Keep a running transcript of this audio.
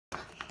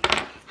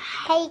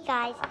Hey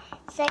guys,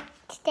 so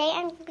today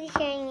I'm going to be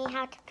showing you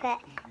how to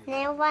put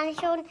nail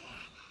varnish on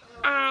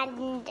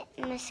and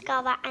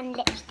mascara and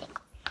lipstick.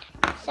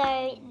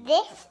 So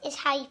this is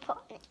how you put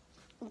it.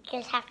 You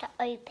just have to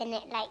open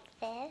it like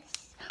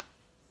this.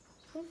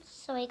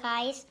 Sorry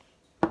guys.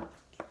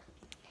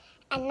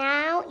 And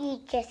now you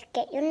just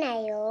get your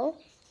nail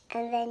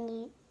and then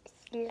you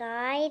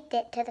slide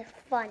it to the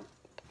front.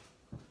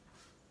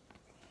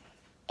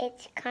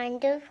 It's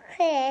kind of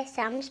clear,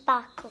 some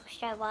sparkles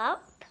show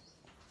up.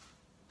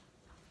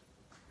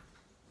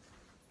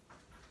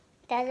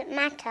 Doesn't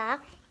matter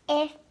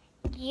if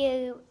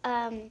you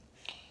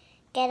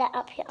get it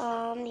up your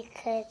arm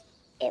because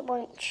it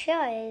won't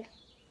show.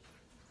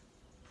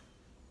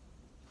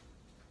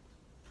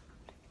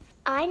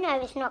 I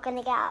know it's not going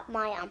to get up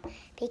my arm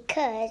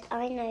because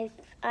I know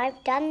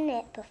I've done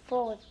it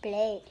before with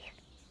blue.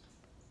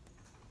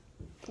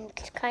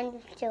 It's kind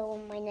of still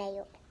on my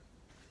nail.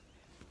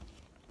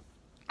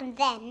 And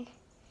then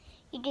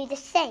you do the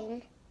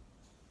same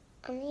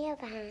on the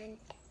other hand.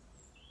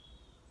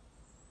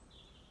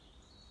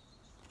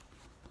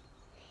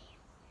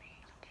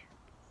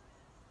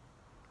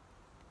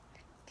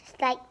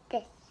 Like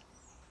this,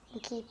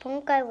 and keep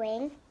on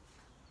going.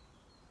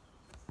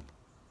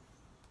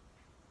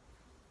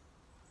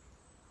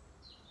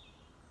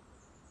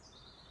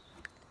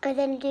 And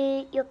then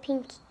do your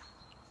pinky.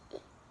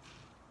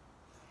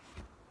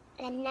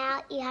 And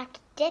now you have to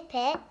dip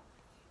it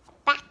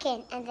back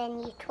in and then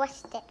you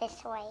twist it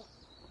this way.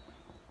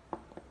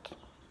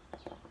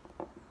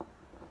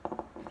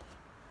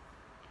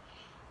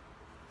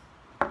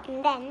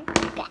 And then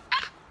we're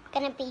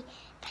going to be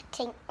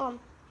putting on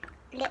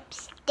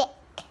lipstick.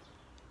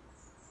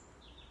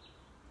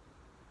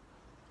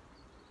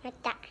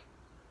 Like that.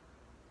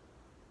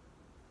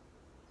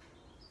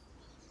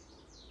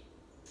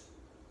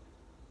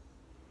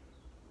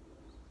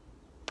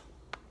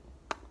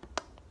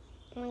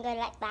 And we go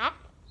like that.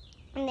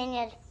 And then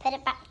you just put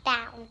it back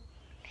down.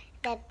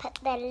 Then put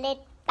the lid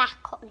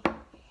back on.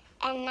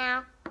 And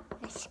now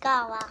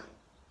mascara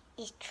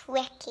is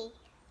tricky.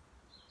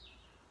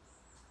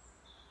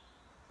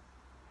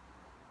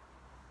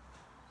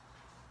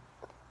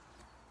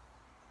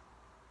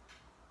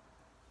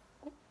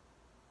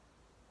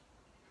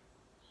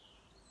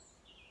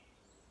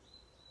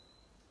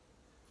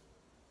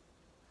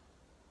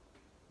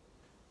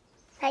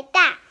 Like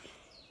that.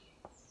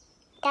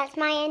 That's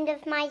my end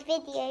of my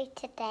video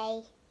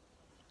today.